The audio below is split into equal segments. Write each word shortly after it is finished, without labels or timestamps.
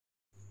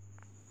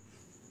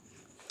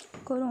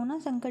Corona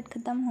संकट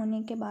खत्म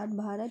होने के बाद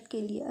भारत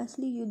के लिए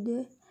असली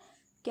युद्ध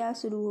क्या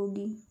शुरू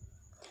होगी।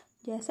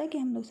 जैसा कि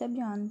हम लोग सब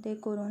जानते हैं,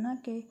 कोरोना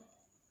के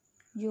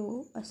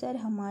जो असर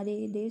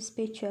हमारे देश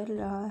पे चल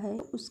रहा है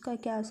उसका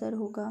क्या असर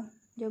होगा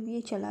जब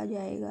ये चला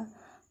जाएगा।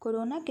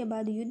 कोरोना के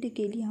बाद युद्ध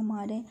के लिए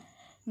हमारे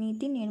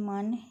नीति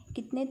निर्माण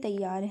कितने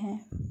तैयार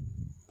हैं,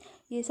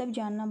 ये सब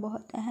जानना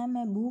बहुत अहम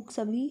है। भूख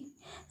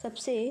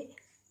सबसे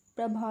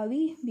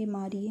प्रभावी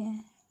बीमारी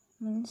है।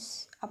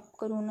 मीन्स आप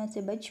कोरोना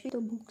से बच भी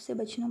तो भूख से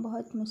बचना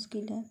बहुत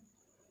मुश्किल है।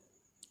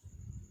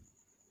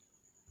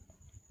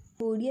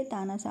 बोरिया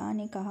तानाशाह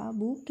ने कहा,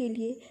 भूख के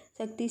लिए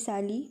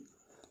शक्तिशाली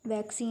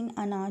वैक्सीन,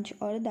 अनाज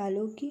और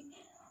दालों की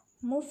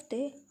मुफ्त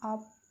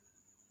आपूर्ति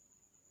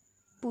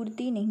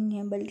नहीं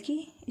है,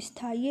 बल्कि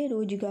स्थायी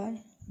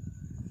रोजगार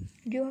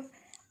जो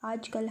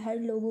आजकल हर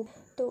लोगों,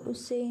 तो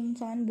उससे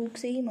इंसान भूख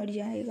से ही मर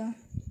जाएगा।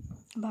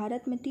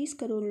 भारत में 30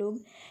 करोड़ लोग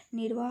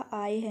निर्वाह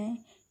आय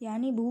हैं,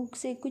 यानी भूख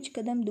से कुछ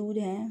कदम दूर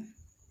हैं।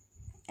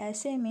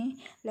 ऐसे में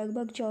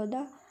लगभग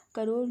 14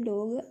 करोड़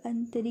लोग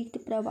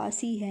अतिरिक्त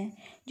प्रवासी हैं,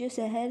 जो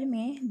शहर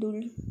में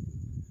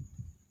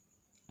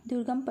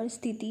दुर्गम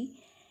परिस्थिति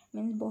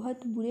में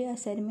बहुत बुरे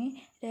असर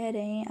में रह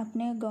रहे हैं।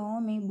 अपने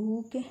गाँव में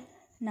भूख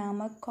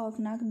नामक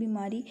खौफनाक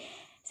बीमारी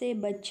से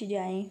बच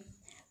जाएं।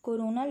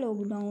 कोरोना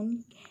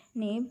लॉकडाउन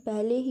ने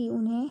पहले ही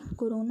उन्हें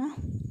कोरोना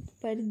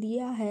पर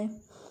दिया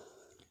है।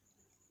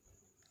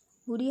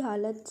 बुरी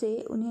हालत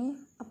से उन्हें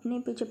अपने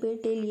पे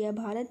चपेट लिया।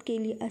 भारत के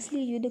लिए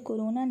असली युद्ध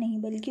कोरोना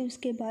नहीं, बल्कि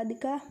उसके बाद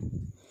का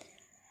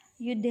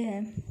युद्ध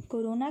है।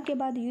 कोरोना के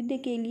बाद युद्ध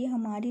के लिए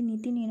हमारी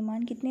नीति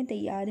निर्माण कितने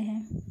तैयार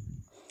हैं,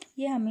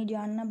 ये हमें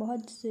जानना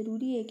बहुत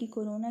ज़रूरी है कि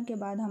कोरोना के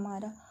बाद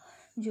हमारा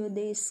जो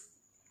देश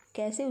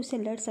कैसे उसे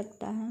लड़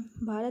सकता है।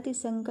 भारत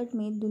इस संकट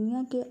में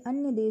दुनिया के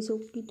अन्य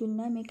देशों की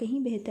तुलना में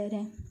कहीं बेहतर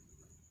है,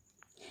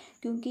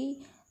 क्योंकि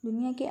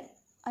दुनिया के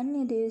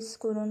अन्य देश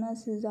कोरोना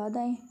से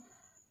ज़्यादा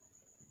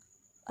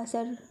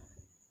असर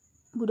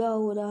बुरा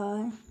हो रहा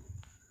है।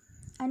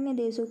 अन्य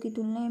देशों की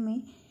तुलना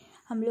में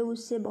हम लोग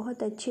उससे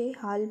बहुत अच्छे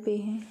हाल पे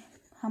हैं।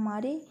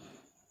 हमारे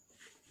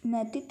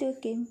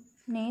नेतृत्व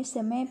ने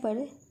समय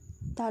पर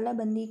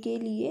तालाबंदी के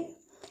लिए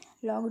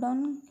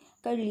लॉकडाउन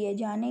कर लिया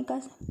जाने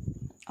का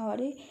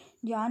और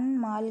जान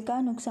माल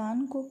का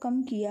नुकसान को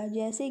कम किया।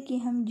 जैसे कि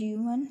हम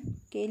जीवन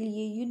के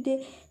लिए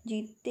युद्ध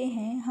जीतते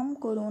हैं, हम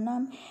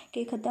कोरोना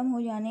के ख़त्म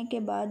हो जाने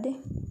के बाद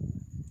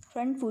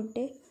फ्रंट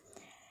फुट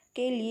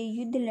के लिए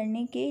युद्ध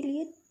लड़ने के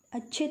लिए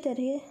अच्छे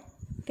तरह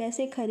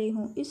कैसे खड़े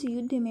हों। इस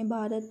युद्ध में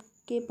भारत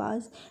के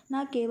पास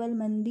न केवल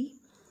मंदी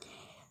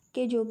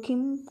के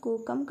जोखिम को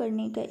कम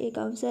करने का एक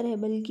अवसर है,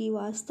 बल्कि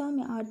वास्तव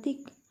में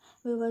आर्थिक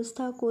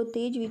व्यवस्था को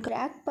तेज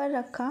ट्रैक पर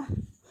रखा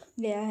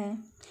गया है।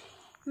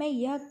 मैं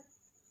यह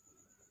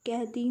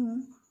कहती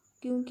हूँ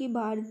क्योंकि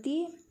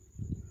भारतीय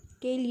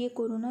के लिए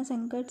कोरोना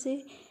संकट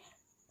से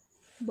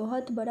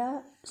बहुत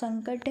बड़ा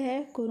संकट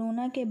है।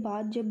 कोरोना के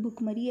बाद जब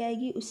भुखमरी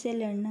आएगी, उससे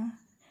लड़ना।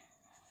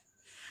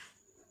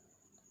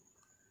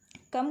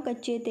 कम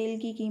कच्चे तेल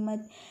की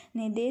कीमत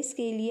ने देश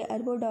के लिए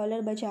अरबों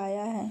डॉलर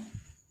बचाया है,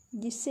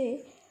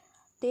 जिससे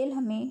तेल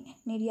हमें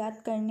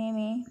निर्यात करने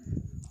में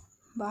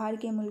बाहर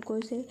के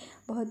मुल्कों से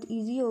बहुत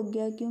इजी हो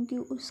गया, क्योंकि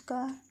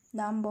उसका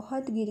दाम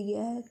बहुत गिर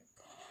गया है।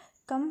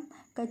 कम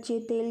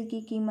कच्चे तेल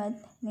की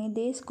कीमत ने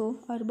देश को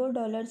अरबों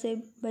डॉलर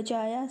से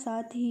बचाया।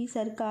 साथ ही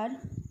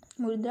सरकार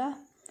मुद्रा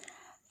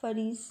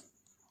फरीज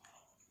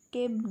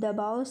के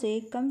दबाव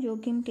से कम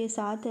जोखिम के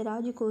साथ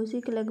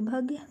राजकोषीय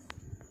लगभग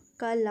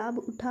का लाभ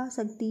उठा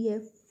सकती है।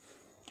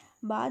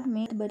 बाद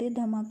में बड़े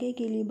धमाके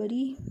के लिए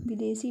बड़ी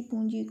विदेशी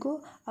पूंजी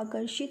को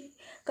आकर्षित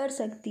कर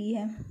सकती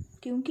है,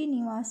 क्योंकि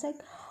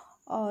निवेशक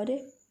और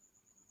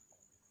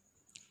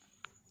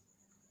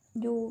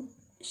जो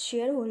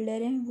शेयर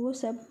होल्डर हैं वो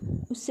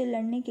सब उससे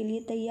लड़ने के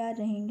लिए तैयार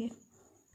रहेंगे।